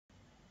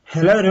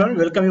Hello everyone,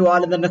 welcome you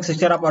all in the next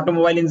section of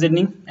automobile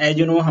engineering. As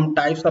you know, हम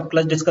types of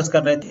clutch discuss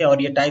कर रहे थे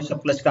और ये types of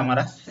clutch का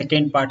हमारा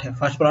सेकंड पार्ट है।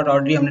 फर्स्ट पार्ट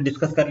ऑलरेडी हमने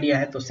डिस्कस कर लिया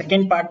है, तो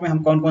सेकंड पार्ट में हम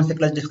कौन कौन से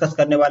क्लच डिस्कस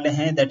करने वाले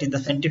हैं, that is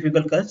the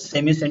centrifugal clutch,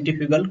 semi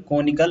centrifugal,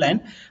 conical and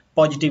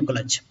positive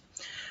clutch.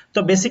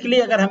 तो बेसिकली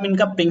अगर हम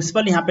इनका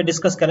प्रिंसिपल यहाँ पे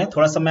डिस्कस करें,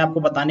 थोड़ा सा मैं आपको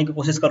बताने की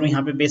कोशिश करूँ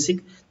यहाँ पे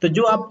बेसिक, तो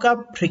जो आपका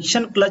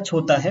फ्रिक्शन क्लच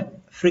होता है,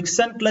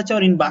 फ्रिक्शन क्लच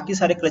और इन बाकी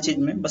सारे क्लचेज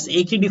में बस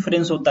एक ही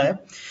डिफरेंस होता है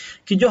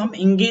कि जो हम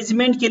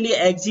इंगेजमेंट के लिए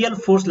एक्सियल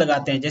फोर्स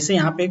लगाते हैं, जैसे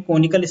यहाँ पे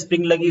कोनिकल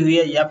स्प्रिंग लगी हुई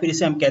है या फिर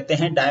इसे हम कहते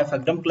हैं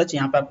डायाफ्राम क्लच,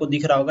 यहाँ पे आपको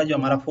दिख रहा होगा जो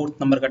हमारा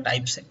 4th नंबर का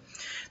टाइप्स है।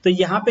 तो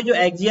यहाँ पे जो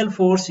एक्सियल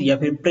फोर्स या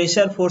फिर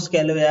प्रेशर फोर्स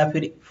कह लो या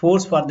फिर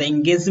force for the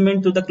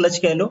engagement to the clutch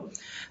कह लो,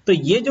 तो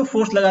ये जो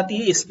फोर्स लगाती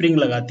है स्प्रिंग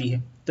लगाती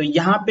है। तो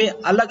यहाँ पे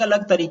अलग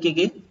अलग तरीके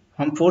के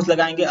हम फोर्स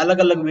लगाएंगे, अलग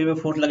अलग वे में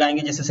फोर्स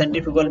लगाएंगे। जैसे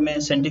सेंट्रीफ्यूगल में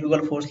सेंट्रीफ्यूगल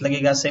फोर्स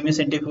लगेगा, सेमी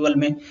सेंट्रीफ्यूगल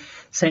में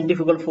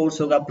सेंट्रीफ्यूगल फोर्स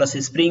होगा प्लस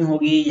स्प्रिंग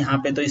होगी। यहाँ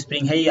पे तो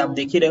स्प्रिंग है ही, आप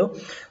देख ही रहे हो।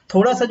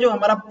 थोड़ा सा जो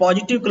हमारा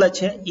पॉजिटिव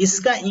क्लच है,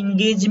 इसका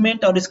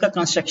इंगेजमेंट और इसका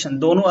कंस्ट्रक्शन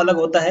दोनों अलग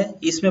होता है।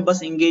 इसमें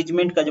बस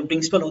इंगेजमेंट का जो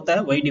प्रिंसिपल होता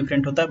है वही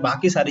डिफरेंट होता है,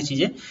 बाकी सारी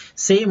चीजें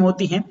सेम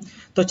होती हैं।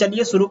 तो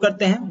चलिए शुरू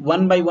करते हैं,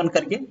 वन बाय वन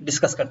करके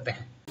डिस्कस करते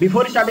हैं।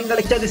 Before starting the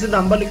lecture, this is the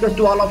humble request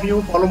to all of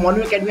you, follow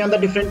Monu academy on the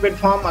different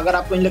platform. अगर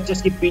आपको इन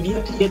लेक्चर्स की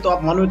पीडीएफ चाहिए तो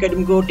आप मोनू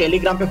एकेडमी को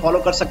टेलीग्राम पे फॉलो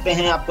कर सकते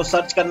हैं। आपको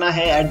सर्च करना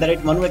है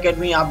 @मोनू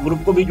एकेडमी। आप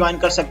ग्रुप को भी ज्वाइन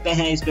कर सकते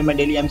हैं, इस पे मैं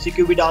डेली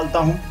एमसीक्यू भी डालता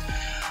हूँ।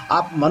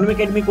 आप मोनू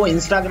एकेडमी को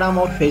इंस्टाग्राम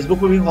और फेसबुक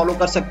पे भी फॉलो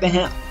कर सकते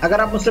हैं।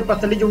 अगर आप मुझसे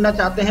पर्सनली जुड़ना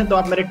चाहते हैं तो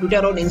आप मेरे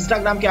ट्विटर और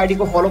इंस्टाग्राम के आईडी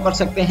को फॉलो कर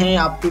सकते हैं।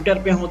 आप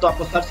ट्विटर पे हो तो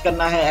आपको सर्च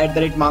करना है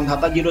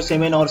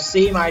 @मानधाता07 और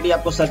सेम आईडी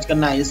आपको सर्च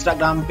करना है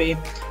इंस्टाग्राम पे।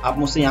 आप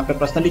मुझसे यहाँ पे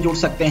पर्सनली जुड़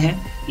सकते हैं।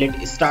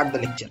 Let start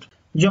the lecture.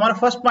 जो हमारा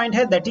फर्स्ट पॉइंट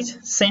है दैट इज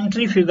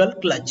सेंट्रीफ्यूगल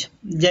क्लच।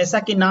 जैसा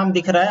कि नाम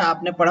दिख रहा है,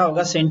 आपने पढ़ा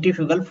होगा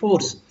सेंट्रीफ्यूगल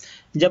फोर्स।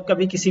 जब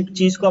कभी किसी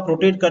चीज को आप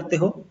रोटेट करते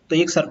हो तो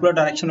एक सर्कुलर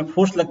डायरेक्शन में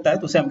फोर्स लगता है,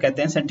 तो उसे हम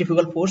कहते हैं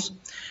सेंट्रीफ्यूगल फोर्स।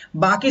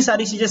 बाकी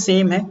सारी चीजें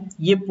सेम है,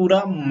 ये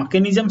पूरा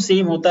मैकेनिज्म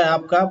सेम होता है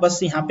आपका, बस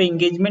यहाँ पे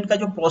एंगेजमेंट का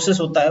जो प्रोसेस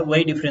होता है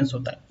वही डिफरेंस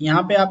होता है।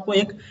 यहाँ पे आपको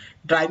एक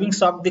ड्राइविंग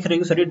शाफ्ट दिख रही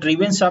है, सॉरी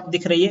ड्रिवन शाफ्ट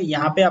दिख रही है,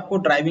 यहाँ पे आपको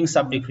ड्राइविंग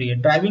शाफ्ट दिख रही है।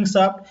 ड्राइविंग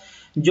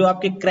शाफ्ट जो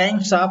आपके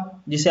क्रैंक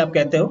शाफ्ट जिसे आप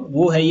कहते हो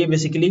वो है ये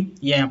बेसिकली,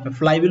 ये यहाँ पे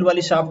फ्लाईव्हील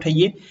वाली शाफ्ट है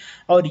ये,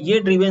 और ये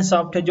ड्रिवन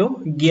शाफ्ट है जो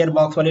गियर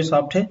बॉक्स वाली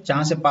शाफ्ट है,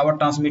 जहां से पावर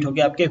ट्रांसमिट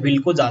होकर आपके व्हील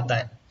को जाता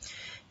है।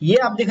 ये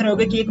आप देख रहे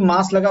होगे कि एक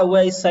मास लगा हुआ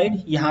है इस साइड,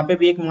 यहाँ पे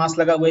भी एक मास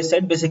लगा हुआ है इस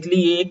साइड।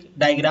 बेसिकली ये एक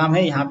डायग्राम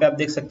है, यहाँ पे आप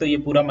देख सकते हो ये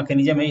पूरा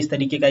मैकेनिज्म है, इस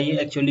तरीके का ये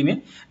एक्चुअली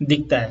में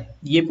दिखता है।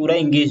 ये पूरा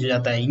इंगेज हो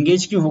जाता है।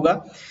 इंगेज क्यों होगा?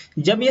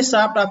 जब ये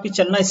शाफ्ट आपकी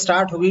चलना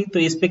स्टार्ट होगी तो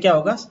इस पे क्या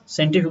होगा,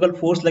 सेंट्रीफ्यूगल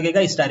फोर्स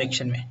लगेगा इस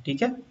डायरेक्शन में,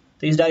 ठीक है।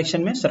 तो इस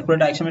डायरेक्शन में, सर्कुलर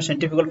डायरेक्शन में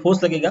सेंट्रीफ्यूगल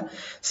फोर्स लगेगा।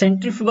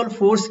 सेंट्रीफ्यूगल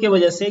फोर्स के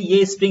वजह से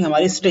ये स्प्रिंग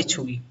हमारी स्ट्रेच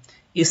होगी,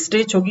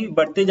 स्ट्रेच होगी,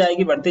 बढ़ते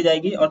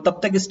जाएगी और तब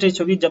तक स्ट्रेच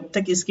होगी जब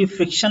तक इसकी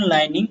फ्रिक्शन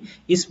लाइनिंग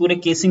इस पूरे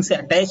केसिंग से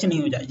अटैच नहीं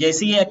हो जाए।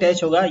 जैसे ये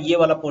अटैच होगा ये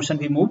वाला पोर्शन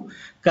भी मूव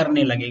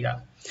करने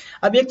लगेगा।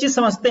 अब एक चीज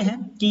समझते हैं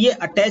कि ये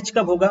अटैच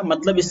कब होगा,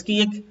 मतलब इसकी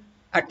एक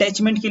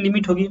अटैचमेंट की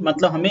लिमिट होगी,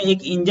 मतलब हमें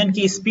एक इंजन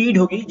की स्पीड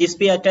होगी जिस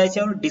पे अटैच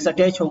है और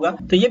डिसअटैच होगा।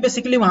 तो ये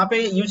बेसिकली वहां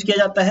पे यूज किया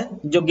जाता है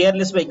जो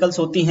गियरलेस व्हीकल्स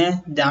होती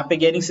हैं, जहां पे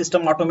गियरिंग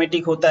सिस्टम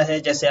ऑटोमेटिक होता है,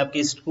 जैसे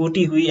आपकी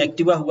स्कूटी हुई,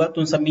 एक्टिवा हुआ,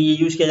 तो उन सब में ये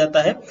यूज किया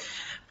जाता है।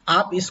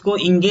 आप इसको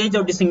इंगेज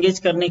और डिसंगेज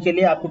करने के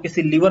लिए आपको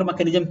किसी लीवर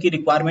मैकेनिज्म की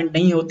रिक्वायरमेंट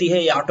नहीं होती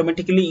है, ये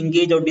ऑटोमेटिकली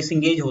इंगेज और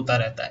डिसंगेज होता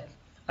रहता है।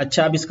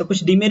 अच्छा, अब इसका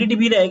कुछ डिमेरिट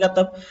भी रहेगा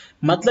तब,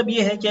 मतलब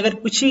ये है कि अगर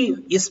कुछ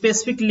ही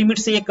स्पेसिफिक लिमिट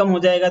से ये कम हो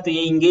जाएगा तो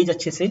ये इंगेज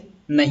अच्छे से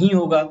नहीं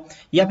होगा,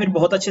 या फिर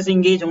बहुत अच्छे से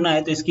इंगेज होना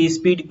है तो इसकी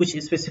स्पीड कुछ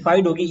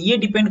स्पेसिफाइड होगी। ये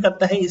डिपेंड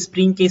करता है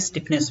स्प्रिंग के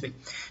स्टिफनेस पे,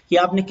 कि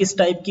आपने किस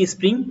टाइप की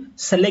स्प्रिंग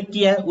सेलेक्ट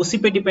किया है, उसी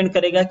पे डिपेंड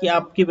करेगा कि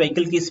आपकी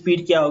व्हीकल की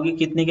स्पीड क्या होगी,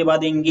 कितने के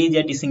बाद इंगेज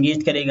या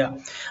डिसंगेज करेगा।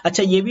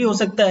 अच्छा, ये भी हो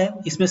सकता है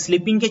इसमें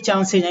स्लिपिंग के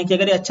चांसेस हैं कि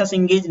अगर ये अच्छा से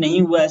इंगेज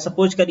नहीं हुआ है,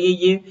 सपोज करिए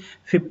ये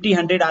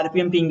 50-100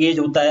 आरपीएम पे इंगेज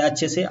होता है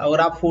अच्छे से, और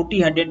आप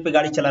 40-100 पे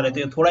गाड़ी चला रहे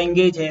थे, थोड़ा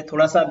इंगेज है,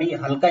 थोड़ा सा अभी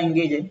हल्का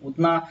इंगेज है,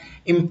 उतना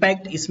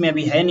इम्पैक्ट इसमें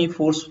अभी है नहीं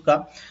फोर्स का,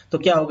 तो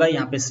क्या होगा,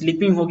 यहाँ पे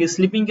स्लिपिंग होगी।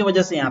 स्लिपिंग की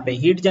वजह से यहाँ पे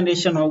हीट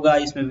जनरेशन होगा,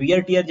 इसमें वियर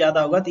टियर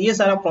ज्यादा होगा, तो ये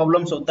सारा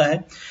प्रॉब्लम्स होता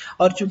है।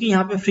 और चूंकि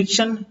यहाँ पे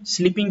फ्रिक्शन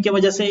स्लिपिंग की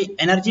वजह से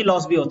एनर्जी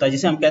लॉस भी होता है,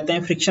 जिसे हम कहते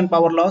हैं फ्रिक्शन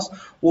पावर लॉस,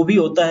 वो भी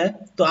होता है।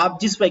 तो आप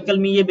जिस व्हीकल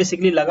में ये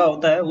बेसिकली लगा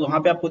होता है वहां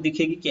पे आपको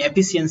दिखेगी कि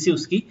एफिशिएंसी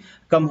उसकी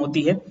कम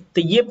होती है।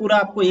 तो ये पूरा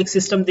आपको एक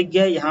सिस्टम दिख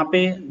गया है, यहाँ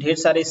पे ढेर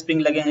सारे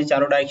स्प्रिंग लगे हैं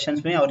चारों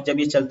डायरेक्शंस में, और जब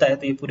ये चलता है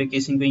तो ये पूरे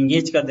केसिंग को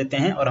इंगेज कर देते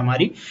हैं और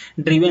हमारी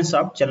ड्रिवन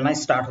शाफ्ट चलना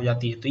स्टार्ट हो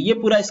जाती है। तो ये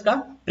पूरा इसका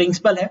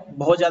प्रिंसिपल है,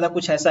 बहुत ज्यादा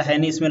कुछ ऐसा है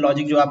नहीं इसमें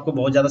लॉजिक जो आपको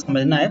बहुत ज्यादा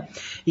समझना है।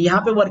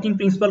 यहाँ पे वर्किंग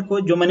प्रिंसिपल को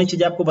जो मैंने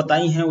चीजें आपको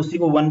बताई हैं उसी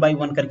को वन बाय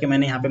वन करके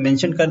मैंने यहाँ पे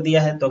मेंशन कर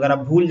दिया है। तो अगर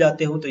आप भूल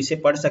जाते हो तो इसे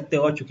पढ़ सकते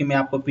हो, चूंकि मैं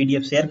आपको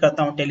पीडीएफ शेयर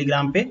करता हूँ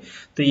टेलीग्राम पे,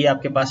 तो ये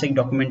आपके पास एक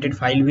डॉक्यूमेंटेड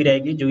फाइल भी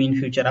रहेगी जो इन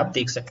फ्यूचर आप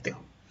देख सकते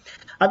हो।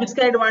 अब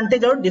इसका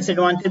एडवांटेज और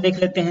डिसएडवांटेज देख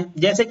लेते हैं।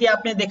 जैसे कि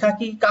आपने देखा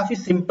कि काफी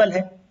सिंपल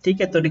है, ठीक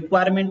है, तो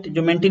रिक्वायरमेंट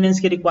जो मेंटेनेंस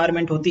की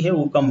रिक्वायरमेंट होती है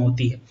वो कम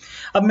होती है।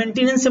 अब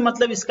मेंटेनेंस से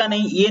मतलब इसका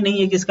नहीं, ये नहीं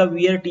है कि इसका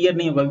वियर टियर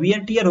नहीं होगा। वियर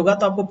टियर होगा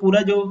तो आपको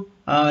पूरा जो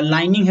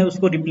लाइनिंग है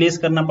उसको रिप्लेस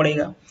करना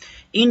पड़ेगा,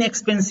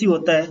 इनएक्सपेंसिव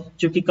होता है,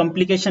 जो कि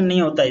कॉम्प्लिकेशन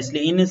नहीं होता है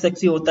इसलिए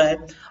इनएक्सपेंसिव होता है,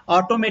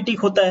 ऑटोमेटिक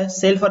होता है,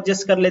 सेल्फ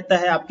एडजस्ट कर लेता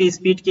है आपके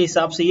स्पीड के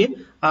हिसाब से, ये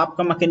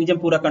आपका मैकेनिज्म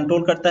पूरा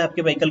कंट्रोल करता है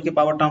आपके व्हीकल के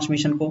पावर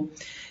ट्रांसमिशन को।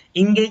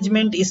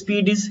 Engagement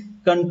speed is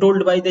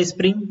controlled by the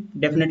spring,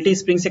 definitely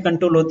spring से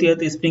कंट्रोल होती है,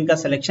 तो स्प्रिंग का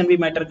सिलेक्शन भी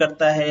मैटर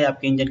करता है,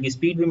 आपके इंजन की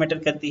स्पीड भी मैटर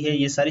करती है,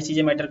 ये सारी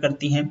चीजें मैटर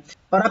करती हैं।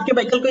 और आपके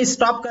व्हीकल को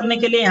स्टॉप करने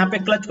के लिए यहाँ पे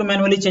क्लच को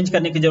मैनुअली चेंज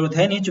करने की जरूरत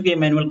है नहीं, चूंकि ये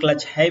मैनुअल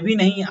क्लच है भी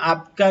नहीं।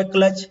 आपका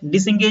क्लच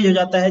डिसएंगेज हो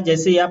जाता है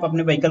जैसे ही आप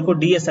अपने व्हीकल को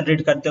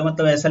डीएसेलरेट करते हो,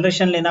 मतलब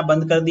एक्सेलरेशन लेना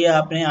बंद कर दिया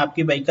आपने,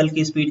 आपकी व्हीकल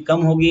की स्पीड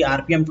कम होगी,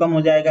 आरपीएम कम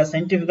हो जाएगा,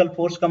 सेंट्रीफ्यूगल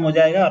फोर्स कम हो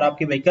जाएगा और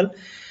आपकी व्हीकल,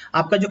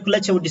 आपका जो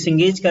क्लच है वो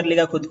डिसएंगेज कर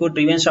लेगा खुद को,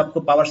 ड्रिवन शाफ्ट को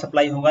पावर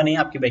सप्लाई होगा नहीं,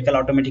 आपकी व्हीकल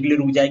ऑटोमेटिकली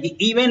रुक जाएगी।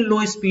 इवन लो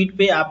स्पीड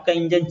पे आपका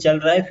इंजन चल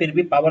रहा है फिर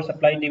भी पावर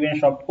सप्लाई ड्रिवन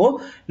शाफ्ट को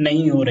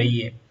नहीं हो रही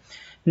है।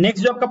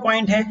 नेक्स्ट जो आपका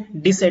पॉइंट है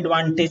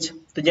डिसएडवांटेज,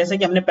 तो जैसे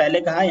कि हमने पहले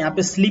कहा यहाँ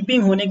पे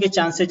स्लिपिंग होने के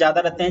चांसेस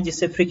ज्यादा रहते हैं,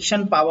 जिससे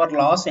फ्रिक्शन पावर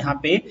लॉस यहाँ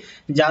पे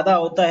ज्यादा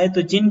होता है।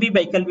 तो जिन भी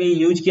व्हीकल में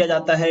यूज किया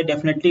जाता है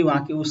डेफिनेटली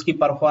वहां की उसकी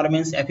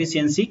परफॉर्मेंस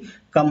एफिशिएंसी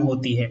कम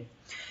होती है।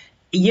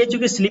 ये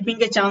चूंकि स्लिपिंग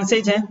के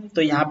चांसेज हैं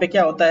तो यहाँ पे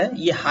क्या होता है,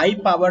 ये हाई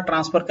पावर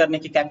ट्रांसफर करने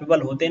के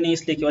कैपेबल होते नहीं,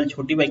 इसलिए केवल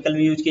छोटी व्हीकल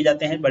में यूज किए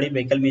जाते हैं, बड़े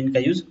व्हीकल में इनका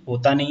यूज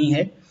होता नहीं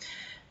है।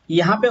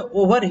 यहाँ पे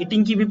ओवर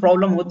हीटिंग की भी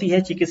प्रॉब्लम होती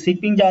है, क्योंकि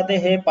स्लिपिंग ज्यादा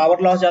है,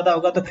 पावर लॉस ज्यादा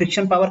होगा, तो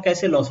फ्रिक्शन पावर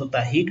कैसे लॉस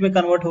होता है, हीट में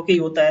कन्वर्ट होकर ही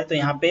होता है, तो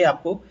यहाँ पे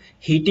आपको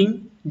हीटिंग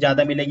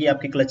ज्यादा मिलेगी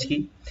आपके क्लच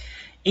की।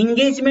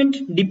 इंगेजमेंट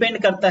डिपेंड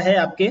करता है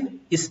आपके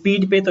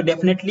स्पीड पे, तो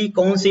डेफिनेटली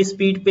कौन सी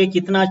स्पीड पे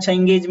कितना अच्छा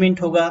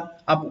इंगेजमेंट होगा,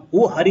 अब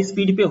वो हर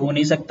स्पीड पे हो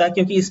नहीं सकता,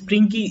 क्योंकि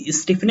स्प्रिंग की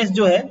स्टिफनेस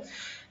जो है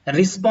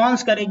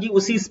रिस्पॉन्स करेगी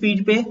उसी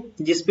स्पीड पे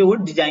जिस पे वो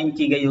डिजाइन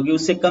की गई होगी,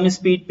 उससे कम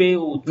स्पीड पे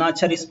उतना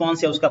अच्छा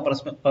रिस्पॉन्स या उसका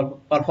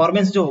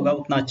परफॉर्मेंस जो होगा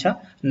उतना अच्छा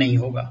नहीं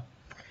होगा।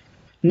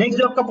 नेक्स्ट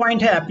जो आपका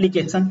पॉइंट है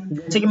एप्लीकेशन,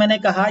 जैसे कि मैंने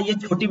कहा ये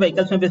छोटी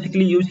व्हीकल्स में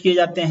बेसिकली यूज किए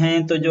जाते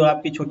हैं, तो जो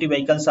आपकी छोटी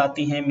व्हीकल्स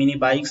आती हैं, मिनी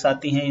बाइक्स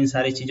आती हैं, इन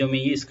सारी चीजों में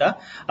ये इसका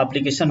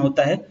एप्लीकेशन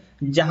होता है,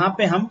 जहां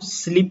पे हम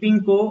स्लिपिंग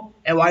को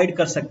अवॉइड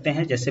कर सकते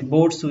हैं, जैसे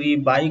बोट्स हुई,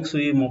 बाइक्स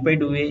हुई,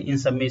 मोपेड हुए, इन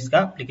सब में इसका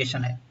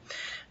एप्लीकेशन है।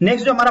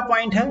 नेक्स्ट जो हमारा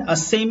पॉइंट है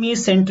सेमी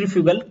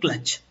सेंट्रीफ्यूगल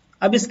क्लच।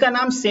 अब इसका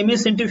नाम सेमी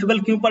सेंट्रीफ्यूगल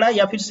क्यों पड़ा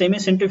या फिर सेमी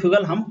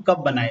सेंट्रीफ्यूगल हम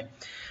कब बनाए?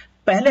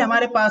 पहले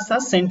हमारे पास था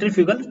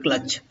centrifugal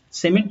clutch,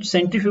 semi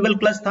centrifugal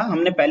clutch था,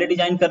 हमने पहले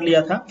डिजाइन कर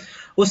लिया था।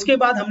 उसके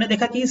बाद हमने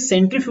देखा कि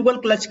सेंट्रीफ्यूगल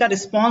क्लच का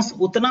रिस्पांस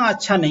उतना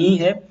अच्छा नहीं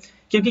है,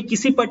 क्योंकि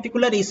किसी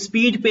पर्टिकुलर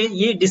स्पीड पे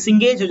ये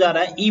डिसएंगेज हो जा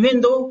रहा है, इवन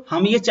दो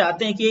हम ये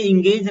चाहते हैं कि ये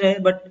इंगेज रहे,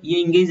 बट ये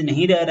इंगेज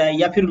नहीं रह रहा है,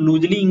 या फिर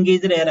लूजली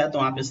इंगेज रह रहा है, तो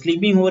वहां पे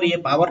स्लीपिंग हो रही है,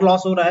 पावर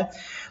लॉस हो रहा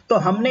है। तो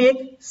हमने एक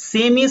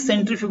सेमी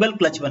सेंट्रीफ्यूगल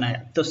क्लच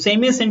बनाया। तो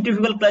सेमी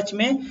सेंट्रीफ्यूगल क्लच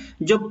में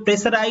जो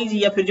प्रेशराइज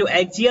या फिर जो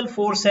एक्सियल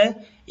फोर्स है,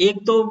 एक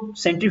तो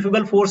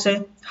सेंट्रीफ्यूगल फोर्स है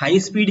हाई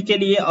स्पीड के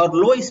लिए, और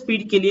लो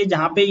स्पीड के लिए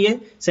जहां पे ये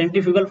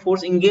सेंट्रीफ्यूगल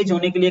फोर्स इंगेज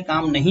होने के लिए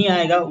काम नहीं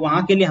आएगा,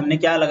 वहां के लिए हमने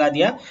क्या लगा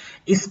दिया,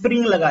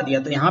 स्प्रिंग लगा दिया।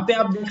 तो यहाँ पे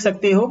आप देख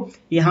सकते हो,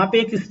 यहाँ पे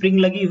एक स्प्रिंग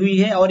लगी हुई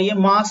है और ये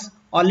मास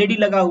ऑलरेडी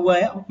लगा हुआ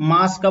है।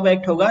 मास कब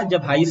एक्ट होगा,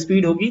 जब हाई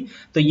स्पीड होगी,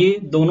 तो ये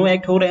दोनों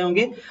एक्ट हो रहे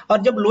होंगे,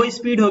 और जब लो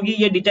स्पीड होगी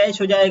ये डिटैच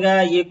हो जाएगा,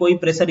 ये कोई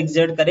प्रेशर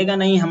एक्सर्ट करेगा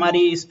नहीं हमारी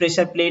इस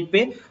प्रेशर प्लेट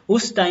पे।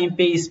 उस टाइम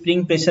पे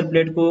स्प्रिंग प्रेशर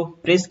प्लेट को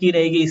प्रेस की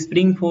रहेगी,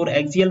 स्प्रिंग फोर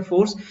एक्सियल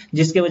फोर्स,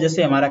 जिसके वजह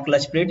से हमारा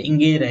क्लच प्लेट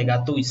इंगेज रहेगा।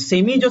 तो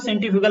सेमी जो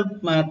सेंट्रीफ्यूगल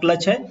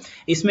क्लच है,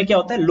 इसमें क्या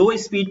होता है, लो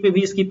स्पीड पे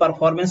भी इसकी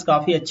परफॉर्मेंस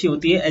काफी अच्छी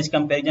होती है as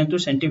comparison to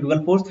centrifugal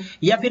force,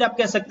 या फिर आप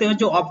कह सकते हो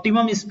जो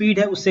ऑप्टिमम स्पीड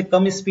है उससे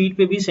कम स्पीड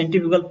पे भी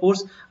सेंट्रीफ्यूगल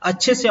फोर्स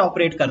अच्छे से ऑपरेट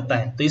करता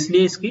है। तो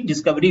इसलिए इसकी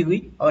डिस्कवरी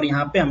हुई और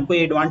यहाँ पे हमको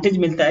एडवांटेज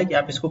मिलता है कि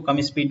आप इसको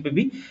कम स्पीड पे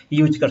भी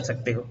यूज कर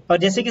सकते हो। और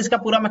जैसे कि इसका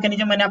पूरा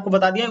मैकेनिज्म मैंने आपको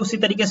बता दिया है, उसी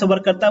तरीके से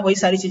वर्क करता है, वही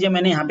सारी चीजें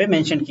मैंने यहाँ पे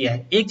मेंशन किया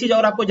है। एक चीज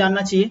और आपको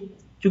जानना चाहिए,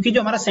 क्योंकि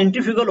जो हमारा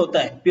सेंट्रीफ्यूगल होता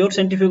है, प्योर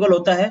सेंट्रीफ्यूगल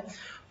होता है,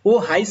 वो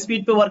हाई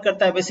स्पीड पे वर्क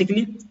करता है।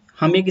 बेसिकली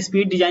हम एक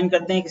स्पीड डिजाइन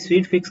करते हैं, एक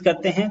स्पीड फिक्स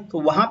करते हैं,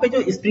 तो वहां पे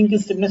जो स्प्रिंग की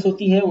स्टिफनेस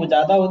होती है वो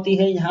ज्यादा होती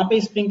है, यहाँ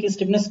पे स्प्रिंग की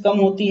स्टिफनेस कम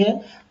होती है,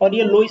 और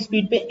ये लो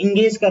स्पीड पे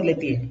इंगेज कर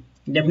लेती है।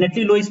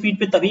 डेफिनेटली लो स्पीड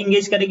पे तभी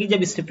इंगेज करेगी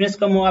जब स्टिफनेस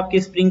कम हो आपकी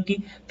स्प्रिंग की,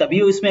 तभी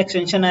इसमें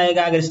एक्सटेंशन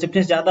आएगा। अगर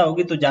स्टिफनेस ज्यादा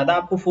होगी तो ज्यादा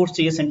आपको फोर्स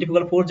चाहिए,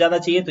 सेंट्रीफ्यूगल फोर्स ज्यादा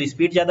चाहिए तो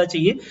स्पीड ज्यादा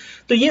चाहिए।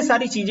 तो ये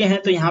सारी चीजें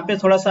हैं, तो यहाँ पे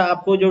थोड़ा सा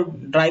आपको जो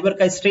ड्राइवर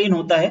का स्ट्रेन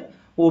होता है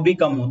वो भी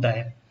कम होता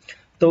है।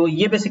 तो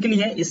ये बेसिकली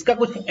है। इसका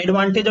कुछ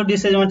एडवांटेज और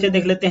डिसएडवांटेज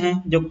देख लेते हैं।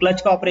 जो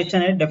क्लच का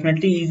ऑपरेशन है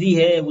डेफिनेटली इजी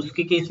है,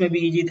 उसके केस में भी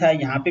इजी था,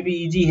 यहाँ पे भी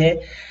इजी है।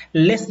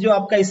 लेस जो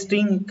आपका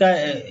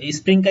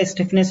स्प्रिंग का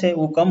स्टिफनेस है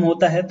वो कम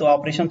होता है, तो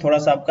ऑपरेशन थोड़ा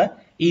सा आपका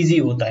इजी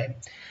होता है।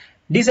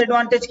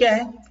 डिसएडवांटेज क्या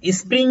है,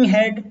 spring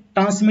head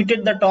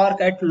transmitted the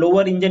torque at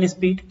lower engine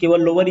speed,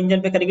 केवल लोअर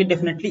इंजन पे करेगी।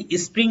 डेफिनेटली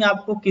स्प्रिंग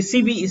आपको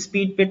किसी भी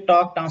स्पीड पे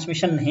टॉर्क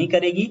ट्रांसमिशन नहीं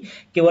करेगी,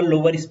 केवल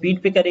लोअर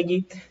स्पीड पे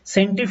करेगी।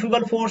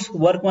 Centrifugal force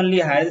work only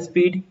hire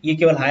speed, ये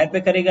केवल हायर पे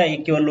करेगा, ये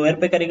केवल लोअर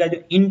पे करेगा।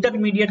 जो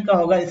इंटरमीडिएट का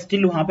होगा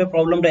स्टिल वहां पे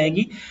प्रॉब्लम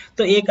रहेगी,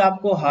 तो एक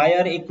आपको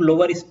हायर एक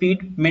लोअर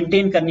स्पीड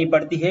मेंटेन करनी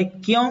पड़ती है।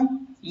 क्यों?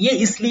 ये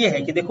इसलिए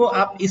है कि देखो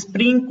आप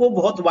स्प्रिंग को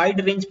बहुत वाइड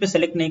रेंज पे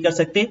सेलेक्ट नहीं कर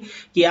सकते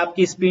कि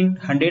आपकी स्प्रिंग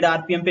 100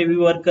 आरपीएम पे भी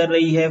वर्क कर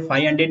रही है,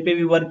 500 पे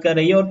भी वर्क कर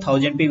रही है और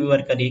 1000 पे भी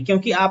वर्क कर रही है,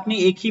 क्योंकि आपने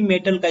एक ही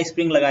मेटल का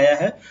स्प्रिंग लगाया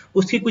है,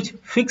 उसकी कुछ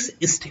फिक्स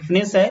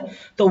स्टिफनेस है,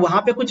 तो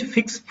वहां पे कुछ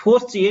फिक्स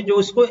फोर्स चाहिए जो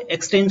उसको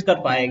एक्सटेंड कर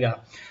पाएगा।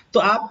 तो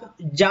आप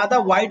ज्यादा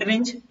वाइड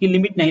रेंज की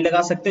लिमिट नहीं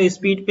लगा सकते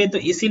स्पीड पे, तो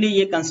इसीलिए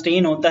ये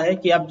कंस्ट्रेन होता है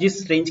कि आप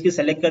जिस रेंज की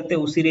सेलेक्ट करते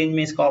हो उसी रेंज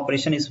में इसका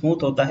ऑपरेशन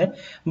स्मूथ होता है,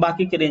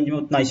 बाकी के रेंज में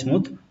उतना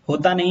स्मूथ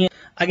होता नहीं है।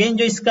 अगेन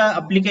जो इसका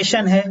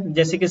एप्लीकेशन है,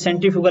 जैसे कि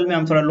सेंट्रीफ्यूगल में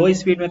हम थोड़ा लो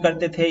स्पीड में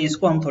करते थे,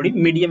 इसको हम थोड़ी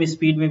मीडियम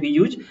स्पीड में भी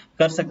यूज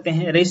कर सकते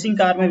हैं, रेसिंग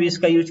कार में भी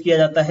इसका यूज किया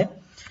जाता है।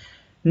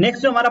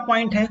 नेक्स्ट जो हमारा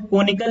पॉइंट है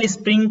कोनिकल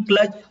स्प्रिंग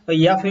क्लच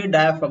या फिर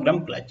डायाफ्राम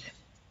क्लच,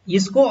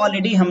 इसको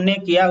ऑलरेडी हमने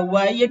किया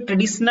हुआ है, ये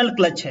ट्रेडिशनल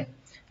क्लच है।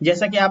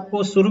 जैसा कि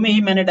आपको शुरू में ही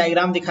मैंने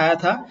डायग्राम दिखाया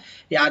था,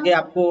 या आगे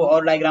आपको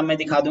और डायग्राम में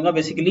दिखा दूंगा।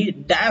 बेसिकली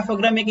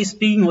डायाफ्राम एक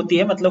स्प्रिंग होती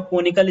है, मतलब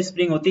कोनिकल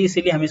स्प्रिंग होती है,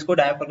 इसीलिए हम इसको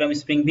डायाफ्राम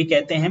स्प्रिंग भी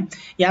कहते हैं।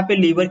 यहाँ पे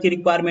लीवर की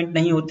रिक्वायरमेंट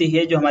नहीं होती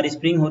है, जो हमारी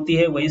स्प्रिंग होती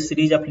है वही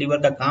सीरीज ऑफ लीवर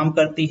का काम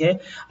करती है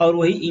और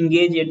वही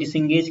इंगेज या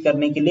डिसंगेज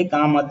करने के लिए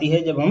काम आती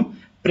है जब हम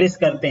प्रेस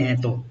करते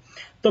हैं।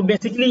 तो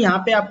बेसिकली यहाँ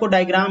पे आपको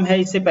डायग्राम है,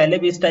 इससे पहले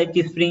भी इस टाइप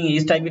की स्प्रिंग,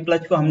 इस टाइप के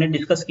क्लच को हमने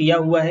डिस्कस किया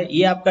हुआ है।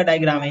 ये आपका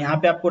डायग्राम है, यहाँ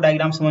पे आपको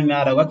डायग्राम समझ में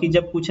आ रहा होगा कि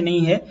जब कुछ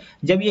नहीं है,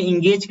 जब ये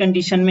इंगेज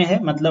कंडीशन में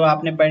है, मतलब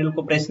आपने पैडल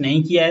को प्रेस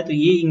नहीं किया है, तो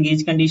ये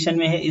इंगेज कंडीशन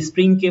में है।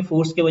 स्प्रिंग के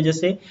फोर्स की वजह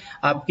से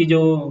आपकी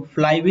जो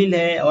फ्लाईव्हील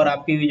है और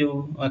आपकी जो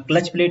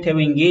क्लच प्लेट है वो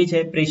इंगेज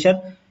है,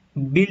 प्रेशर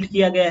बिल्ड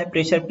किया गया है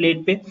प्रेशर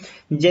प्लेट पे।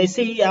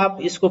 जैसे ही आप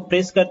इसको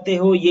प्रेस करते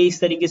हो ये इस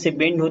तरीके से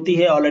बेंड होती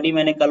है, ऑलरेडी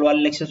मैंने कल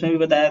वाले लेक्चर्स में भी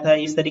बताया था,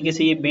 इस तरीके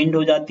से ये बेंड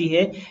हो जाती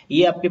है।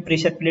 ये आपके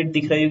प्रेशर प्लेट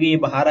दिख रही होगी, ये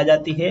बाहर आ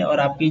जाती है और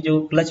आपकी जो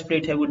क्लच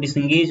प्लेट है वो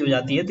डिसंगेज हो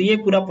जाती है। तो ये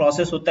पूरा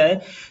प्रोसेस होता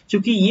है।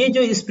 चूंकि ये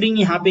जो स्प्रिंग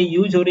यहाँ पे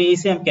यूज हो रही है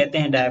इसे हम कहते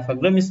हैं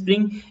डायाफ्राम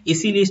स्प्रिंग,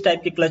 इसीलिए इस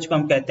टाइप के क्लच को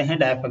हम कहते हैं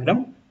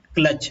डायाफ्राम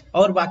क्लच,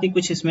 और बाकी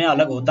कुछ इसमें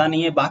अलग होता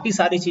नहीं है। बाकी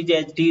सारी चीजें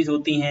एचटीज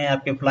होती हैं,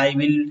 आपके फ्लाई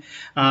व्हील,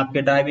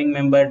 आपके ड्राइविंग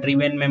मेंबर,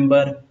 ड्रिवेन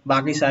मेंबर,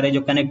 बाकी सारे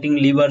जो कनेक्टिंग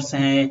लीवर्स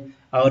हैं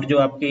और जो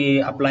आपके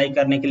अप्लाई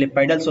करने के लिए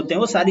पेडल्स होते हैं,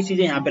 वो सारी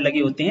चीजें यहाँ पे लगी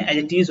होती हैं।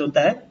 एचटीज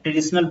होता है,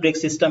 ट्रेडिशनल ब्रेक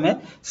सिस्टम है,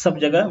 सब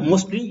जगह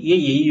मोस्टली ये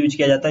यही यूज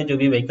किया जाता है जो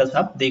भी व्हीकल्स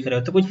आप देख रहे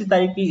हो। तो कुछ इस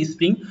टाइप की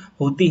स्प्रिंग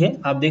होती है,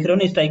 आप देख रहे हो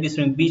ना इस टाइप की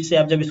स्प्रिंग, बीच से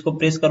आप जब इसको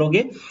प्रेस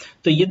करोगे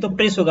तो ये तो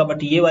प्रेस होगा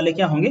बट ये वाले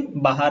क्या होंगे,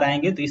 बाहर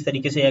आएंगे। तो इस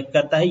तरीके से एक्ट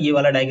करता है। ये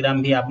वाला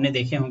डायग्राम भी आपने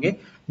देखे होंगे,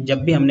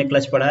 जब भी हमने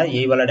क्लच पढ़ा है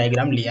यही वाला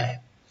डायग्राम लिया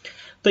है।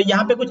 तो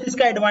यहाँ पे कुछ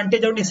इसका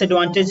एडवांटेज और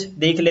डिसएडवांटेज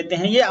देख लेते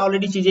हैं। ये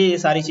ऑलरेडी चीजें, ये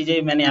सारी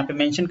चीजें मैंने यहाँ पे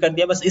मेंशन कर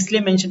दिया, बस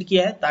इसलिए मेंशन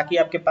किया है ताकि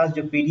आपके पास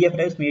जो पीडीएफ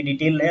है उसमें ये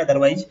डिटेल है,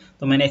 अदरवाइज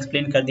तो मैंने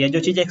एक्सप्लेन कर दिया, जो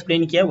चीज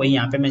एक्सप्लेन किया वही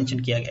यहाँ पे मेंशन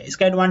किया गया।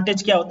 इसका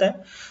एडवांटेज क्या होता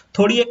है,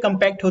 थोड़ी एक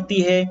कम्पैक्ट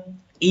होती है,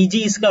 इजी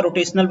इसका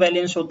रोटेशनल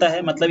बैलेंस होता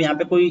है, मतलब यहाँ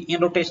पे कोई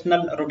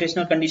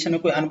रोटेशनल कंडीशन में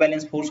कोई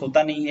अनबैलेंस फोर्स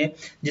होता नहीं है,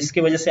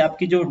 जिसकी वजह से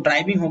आपकी जो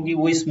ड्राइविंग होगी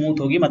वो स्मूथ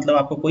होगी, मतलब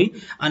आपको कोई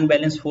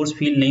अनबैलेंस फोर्स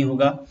फील नहीं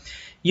होगा।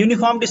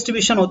 यूनिफॉर्म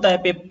डिस्ट्रीब्यूशन होता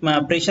है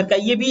प्रेशर का,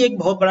 ये भी एक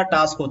बहुत बड़ा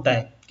टास्क होता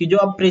है कि जो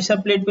आप प्रेशर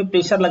प्लेट पे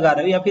प्रेशर लगा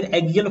रहे हो या फिर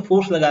एक्सियल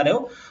फोर्स लगा रहे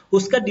हो,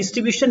 उसका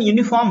डिस्ट्रीब्यूशन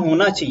यूनिफॉर्म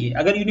होना चाहिए।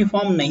 अगर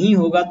यूनिफॉर्म नहीं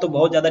होगा तो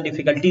बहुत ज्यादा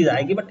डिफिकल्टीज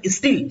आएगी। बट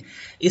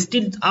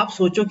स्टिल आप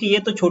सोचो कि ये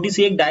तो छोटी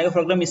सी एक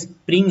डायाफ्राम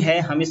स्प्रिंग है,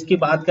 हम इसकी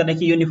बात कर रहे हैं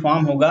कि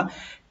यूनिफॉर्म होगा।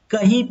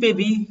 कहीं पे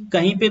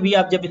भी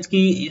आप जब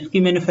इसकी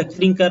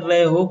मैन्युफैक्चरिंग कर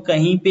रहे हो,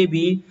 कहीं पे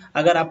भी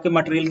अगर आपके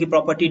मटेरियल की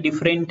प्रॉपर्टी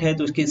डिफरेंट है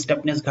तो उसकी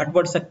स्टिफनेस घट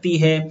बढ़ सकती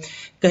है।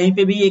 कहीं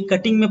पे भी एक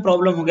कटिंग में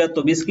प्रॉब्लम हो गया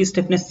तो भी इसकी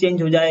स्टिफनेस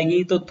चेंज हो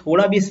जाएगी। तो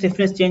थोड़ा भी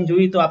स्टिफनेस चेंज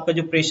हुई तो आपका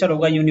जो प्रेशर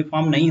होगा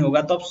यूनिफॉर्म नहीं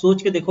होगा। तो आप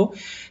सोच के देखो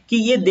कि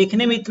ये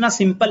देखने में इतना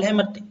सिंपल है,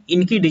 मत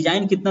इनकी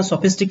डिजाइन कितना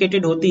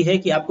सोफिस्टिकेटेड होती है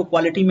कि आपको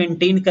क्वालिटी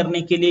मेंटेन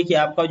करने के लिए कि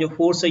आपका जो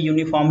फोर्स है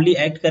यूनिफॉर्मली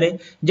एक्ट करे।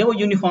 जब वो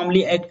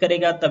यूनिफॉर्मली एक्ट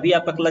करेगा तभी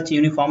आपका क्लच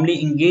यूनिफॉर्मली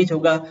इंगेज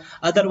होगा,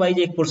 अदरवाइज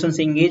एक पोर्शन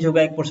से इंगेज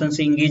होगा, एक पोर्शन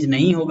से इंगेज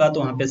नहीं होगा तो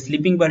वहां पे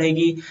स्लिपिंग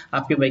बढ़ेगी,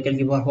 आपके व्हीकल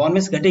की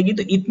परफॉर्मेंस घटेगी।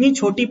 तो इतनी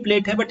छोटी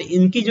प्लेट है बट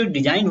इनकी जो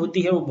डिजाइन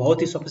होती है वो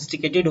बहुत ही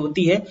सोफिस्टिकेटेड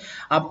होती है।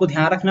 आपको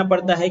ध्यान रखना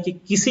पड़ता है कि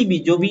किसी भी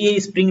जो भी ये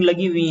स्प्रिंग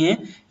लगी हुई है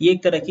ये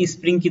एक तरह की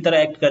स्प्रिंग की तरह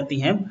एक्ट करती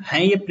हैं,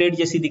 ये प्लेट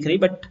जैसी दिख रही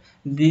but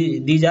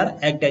these are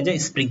act as a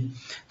spring.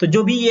 तो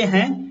जो भी ये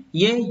हैं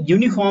ये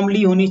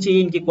यूनिफॉर्मली होनी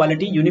चाहिए, इनकी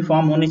क्वालिटी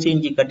यूनिफॉर्म होनी चाहिए,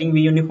 इनकी कटिंग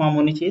भी यूनिफॉर्म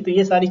होनी चाहिए। तो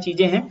ये सारी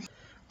चीजें हैं।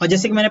 और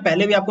जैसे कि मैंने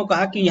पहले भी आपको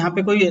कहा कि यहाँ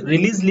पे कोई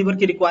रिलीज लीवर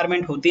की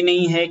रिक्वायरमेंट होती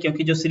नहीं है,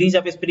 क्योंकि जो सीरीज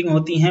ऑफ स्प्रिंग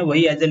होती हैं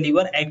वही एज ए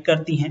लीवर एक्ट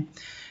करती हैं।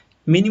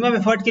 मिनिमम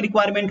एफर्ट की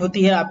रिक्वायरमेंट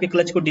होती है, आपके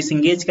क्लच को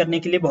डिसंगेज करने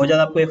के लिए बहुत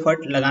ज्यादा आपको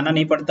एफर्ट लगाना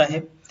नहीं पड़ता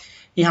है।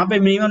 यहाँ पे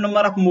minimum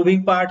number of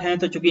moving part हैं,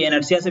 तो चूंकि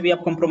इनर्शिया से भी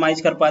आप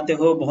कॉम्प्रोमाइज कर पाते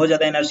हो, बहुत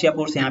ज्यादा इनर्शिया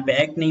फोर्स यहाँ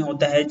पे एक्ट नहीं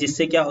होता है,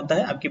 जिससे क्या होता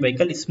है आपकी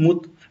व्हीकल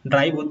स्मूथ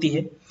ड्राइव होती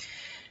है।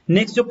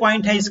 नेक्स्ट जो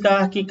पॉइंट है इसका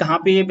कि कहाँ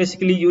पे ये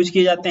बेसिकली यूज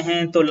किए जाते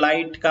हैं, तो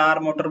लाइट, कार,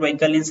 मोटर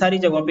व्हीकल, इन सारी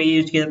जगहों पे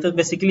यूज किया जाता है।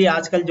 बेसिकली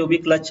आजकल जो भी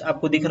क्लच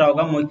आपको दिख रहा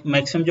होगा,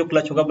 मैक्सिमम जो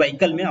क्लच होगा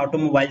व्हीकल में,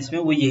 ऑटोमोबाइल्स में,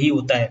 वो यही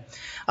होता है।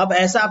 अब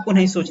ऐसा आपको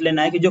नहीं सोच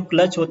लेना है कि जो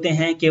क्लच होते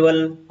हैं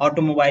केवल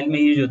ऑटोमोबाइल में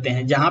यूज होते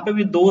हैं। जहां पे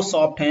भी दो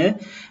सॉफ्ट हैं,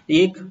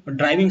 एक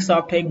ड्राइविंग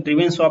सॉफ्ट है, एक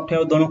ड्रिवेन सॉफ्ट है,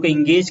 और दोनों को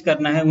इंगेज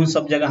करना है, उन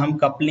सब जगह हम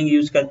कपलिंग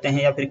यूज करते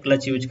हैं या फिर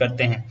क्लच यूज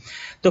करते हैं।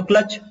 तो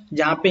क्लच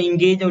जहाँ पे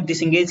इंगेज और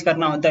डिसंगेज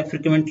करना होता है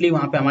फ्रिक्वेंटली,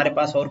 वहां पे हमारे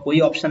पास और कोई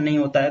ऑप्शन नहीं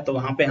होता होता है तो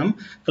वहां पे हम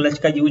क्लच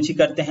का यूज ही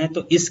करते हैं।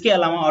 तो इसके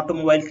अलावा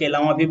ऑटोमोबाइल के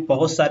अलावा भी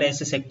बहुत सारे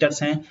ऐसे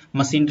सेक्टर्स हैं,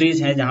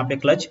 मशीनरीज हैं जहां पे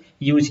क्लच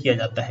यूज किया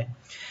जाता है।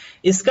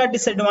 इसका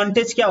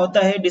डिसएडवांटेज क्या होता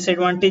है?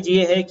 डिसएडवांटेज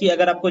ये है कि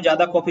अगर आपको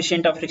ज्यादा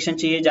कोफिशिएंट ऑफ फ्रिक्शन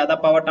चाहिए, ज्यादा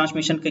पावर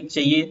ट्रांसमिशन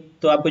चाहिए,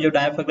 तो आपको जो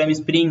डायाफ्राम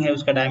स्प्रिंग है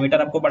उसका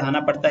डायमीटर आपको बढ़ाना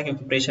पड़ता है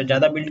क्योंकि प्रेशर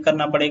ज्यादा बिल्ड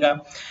करना पड़ेगा।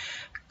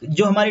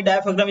 जो हमारी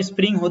डायाफ्राम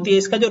स्प्रिंग होती है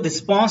इसका जो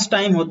रिस्पॉन्स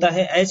टाइम होता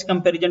है as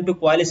comparison to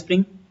coil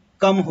spring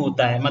कम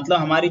होता है, मतलब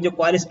हमारी जो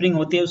कॉइल स्प्रिंग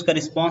होती है उसका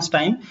रिस्पॉन्स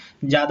टाइम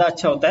ज्यादा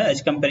अच्छा होता है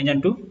as comparison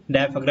to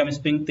diaphragm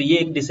spring. तो ये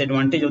एक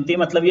डिसएडवांटेज होती है,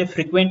 मतलब ये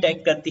फ्रीक्वेंट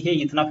एक्ट करती है,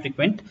 इतना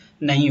फ्रीक्वेंट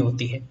नहीं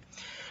होती है।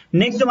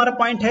 नेक्स्ट जो हमारा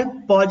पॉइंट है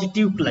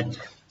पॉजिटिव क्लच,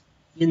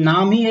 ये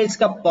नाम ही है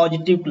इसका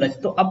पॉजिटिव क्लच।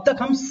 तो अब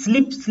तक हम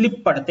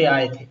स्लिप पढ़ते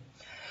आए थे,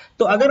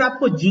 तो अगर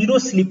आपको जीरो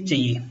स्लिप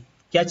चाहिए,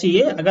 क्या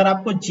चाहिए? अगर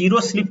आपको जीरो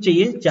स्लिप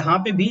चाहिए, जहां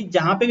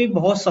पे भी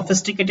बहुत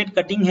सोफिस्टिकेटेड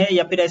कटिंग है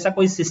या फिर ऐसा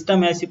कोई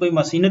सिस्टम है, ऐसी कोई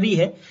मशीनरी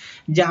है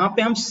जहां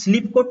पे हम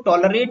स्लिप को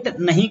टॉलरेट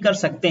नहीं कर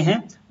सकते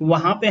हैं,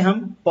 वहां पे हम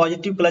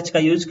पॉजिटिव क्लच का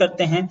यूज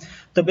करते हैं।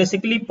 तो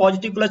बेसिकली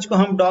पॉजिटिव क्लच को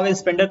हम डॉग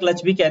स्पेंडर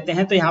क्लच भी कहते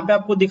हैं। तो यहाँ पे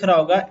आपको दिख रहा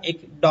होगा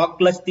एक डॉग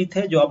क्लच टीथ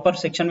है जो अपर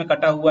सेक्शन में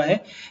कटा हुआ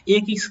है,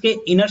 एक इसके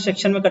इनर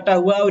सेक्शन में कटा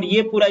हुआ है, और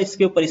ये पूरा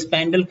इसके ऊपर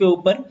स्पैंडल के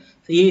ऊपर,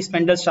 ये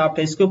स्पेंडल शाफ्ट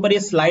है, इसके ऊपर ये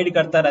स्लाइड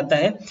करता रहता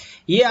है।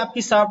 ये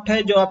आपकी शाफ्ट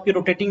है जो आपकी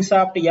रोटेटिंग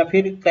शाफ्ट या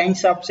फिर क्रैंक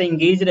शाफ्ट से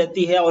इंगेज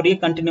रहती है, और ये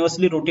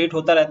कंटिन्यूअसली रोटेट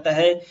होता रहता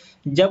है।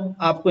 जब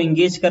आपको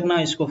इंगेज करना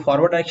है इसको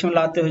फॉरवर्ड डायरेक्शन में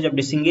लाते हो, जब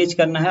डिसंगेज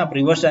करना है आप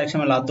रिवर्स डायरेक्शन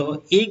में लाते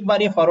हो। एक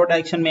बार ये फॉरवर्ड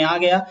डायरेक्शन में आ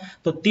गया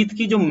तो टीथ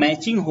की जो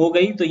मैचिंग हो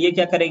गई तो ये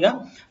क्या करेगा?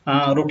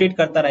 रोटेट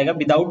करता रहेगा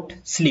विदाउट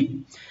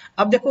स्लिप।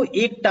 अब देखो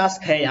एक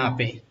टास्क है यहाँ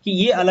पे कि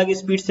ये अलग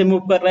स्पीड से मूव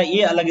कर रहा है,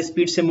 ये अलग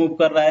स्पीड से मूव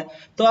कर रहा है,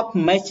 तो आप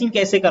मैचिंग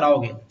कैसे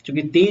कराओगे?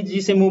 क्योंकि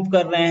तेजी से मूव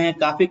कर रहे हैं,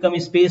 काफी कम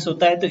स्पेस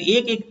होता है, तो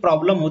एक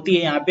प्रॉब्लम होती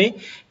है यहाँ पे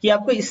कि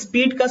आपको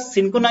स्पीड का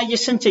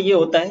सिंक्रोनाइजेशन चाहिए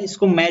होता है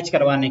इसको मैच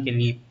करवाने के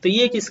लिए। तो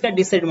ये एक इसका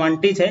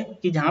डिसएडवांटेज है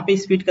कि जहां पे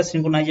स्पीड का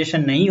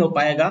सिंक्रोनाइजेशन नहीं हो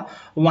पाएगा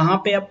वहां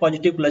पे आप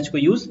पॉजिटिव क्लच को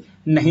यूज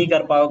नहीं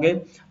कर पाओगे।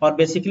 और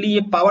बेसिकली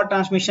ये पावर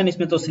ट्रांसमिशन,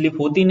 इसमें तो स्लिप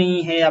होती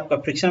नहीं है, आपका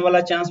फ्रिक्शन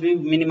वाला चांस भी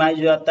मिनिमाइज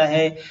हो जाता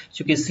है,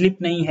 क्योंकि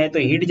स्लिप नहीं है तो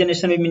हीट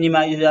जनरेशन भी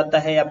मिनिमाइज हो जाता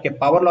है, आपके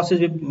पावर लॉसेस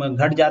भी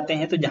घट जाते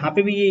हैं। तो जहां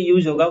पे भी ये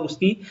यूज होगा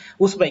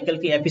उस व्हीकल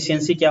की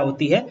एफिशिएंसी क्या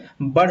होती है?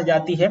 बढ़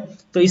जाती है।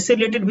 तो इससे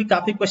रिलेटेड भी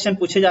काफी क्वेश्चन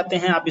पूछे जाते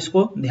हैं, आप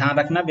इसको ध्यान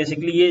रखना।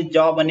 बेसिकली ये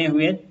जॉ बने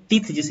हुए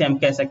टीथ जिसे हम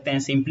कह सकते हैं,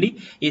 सिंपली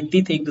ये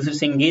टीथ एक दूसरे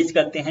से इंगेज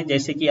करते हैं,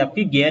 जैसे कि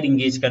आपकी गियर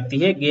इंगेज करती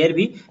है।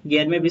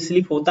 गियर में भी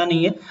स्लिप होता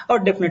नहीं है,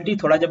 और डेफिनेटली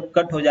थोड़ा जब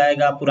कट हो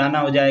जाएगा, पुराना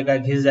हो जाएगा,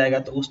 घिस जाएगा,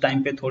 तो उस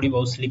टाइम पे थोड़ी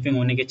बहुत स्लिपिंग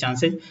होने के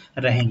चांसेस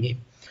रहेंगे।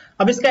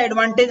 अब इसका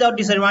एडवांटेज और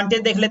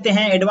डिसएडवांटेज देख लेते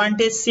हैं।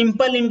 एडवांटेज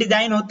सिंपल इन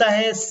डिजाइन होता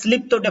है,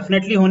 स्लिप तो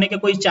डेफिनेटली होने के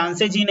कोई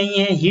चांसेज ही नहीं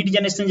है। हीट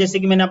जनरेशन जैसे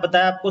कि मैंने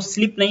बताया आपको,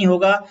 स्लिप नहीं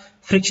होगा,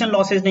 फ्रिक्शन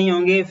लॉसेज नहीं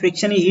होंगे,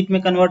 फ्रिक्शन ही हीट में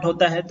कन्वर्ट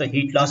होता है तो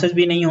हीट लॉसेज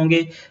भी नहीं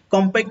होंगे।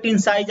 कॉम्पैक्ट इन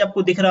साइज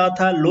आपको दिख रहा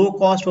था, लो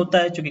कॉस्ट होता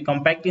है क्योंकि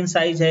कॉम्पैक्ट इन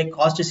साइज है,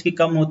 कॉस्ट इसकी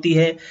कम होती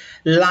है,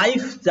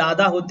 लाइफ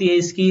ज्यादा होती है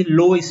इसकी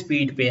लो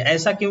स्पीड पे।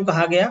 ऐसा क्यों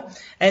कहा गया?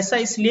 ऐसा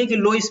इसलिए कि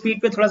लो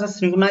स्पीड पे थोड़ा सा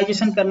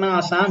सिंक्रोनाइजेशन करना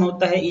आसान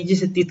होता है, इजी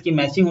से टीथ की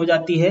मैचिंग हो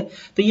जाती है,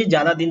 तो ये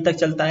ज्यादा दिन तक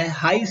चलता है।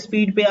 हाई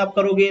स्पीड पे आप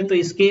करोगे तो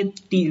इसके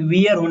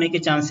वियर होने के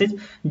चांसेस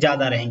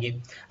ज्यादा रहेंगे।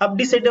 अब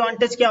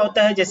डिसएडवांटेज क्या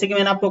होता है? जैसे कि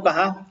मैंने आपको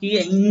कहा कि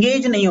ये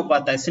इंगेज नहीं हो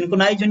पाता है,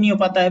 सिंक्रोनाइज नहीं हो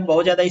पाता है,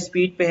 बहुत ज्यादा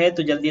स्पीड पे है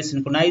तो जल्दी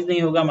सिंक्रोनाइज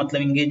नहीं होगा,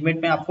 मतलब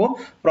इंगेजमेंट में आपको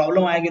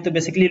प्रॉब्लम आएगी। तो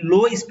बेसिकली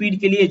लो स्पीड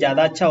के लिए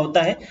ज्यादा अच्छा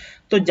होता है।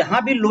 तो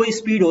जहां भी लो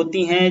स्पीड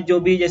होती हैं, जो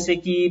भी जैसे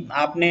कि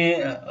आपने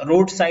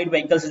रोड साइड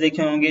व्हीकल्स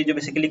देखे होंगे जो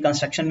बेसिकली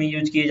कंस्ट्रक्शन में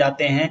यूज किए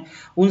जाते हैं,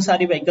 उन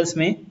सारी व्हीकल्स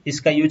में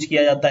इसका यूज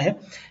किया जाता है।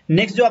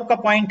 नेक्स्ट जो आपका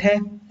पॉइंट है,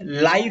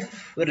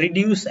 life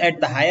reduce at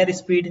the higher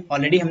speed,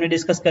 already हमने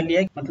डिस्कस कर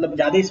लिया है, मतलब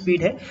ज्यादा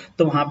स्पीड है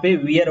तो वहां पे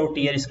वियर और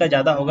टियर इसका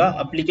ज्यादा होगा।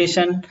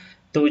 एप्लीकेशन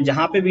तो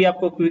जहां पे भी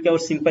आपको क्विक और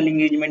सिंपल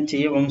एंगेजमेंट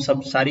चाहिए वो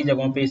सब सारी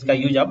जगहों पे इसका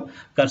यूज आप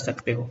कर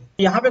सकते हो।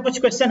 यहाँ पे कुछ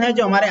क्वेश्चन है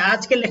जो हमारे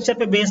आज के लेक्चर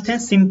पे बेस्ड हैं,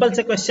 सिंपल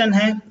से क्वेश्चन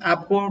है,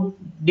 आपको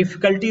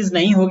डिफिकल्टीज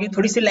नहीं होगी,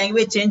 थोड़ी सी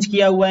लैंग्वेज चेंज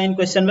किया हुआ है इन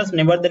क्वेश्चन बस,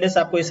 नेवरदलेस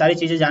आपको ये सारी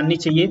चीजें जाननी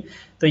चाहिए।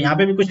 तो यहाँ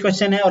पे भी कुछ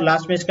क्वेश्चन है और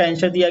लास्ट में इसका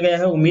आंसर दिया गया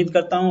है। उम्मीद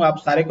करता हूँ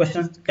आप सारे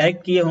क्वेश्चन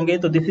करेक्ट किए होंगे।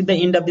 तो this is the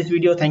end of this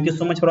video, thank you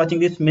so much for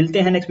watching this, मिलते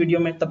हैं नेक्स्ट वीडियो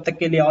में, तब तक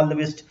के लिए all the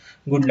best,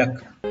 good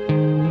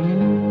luck.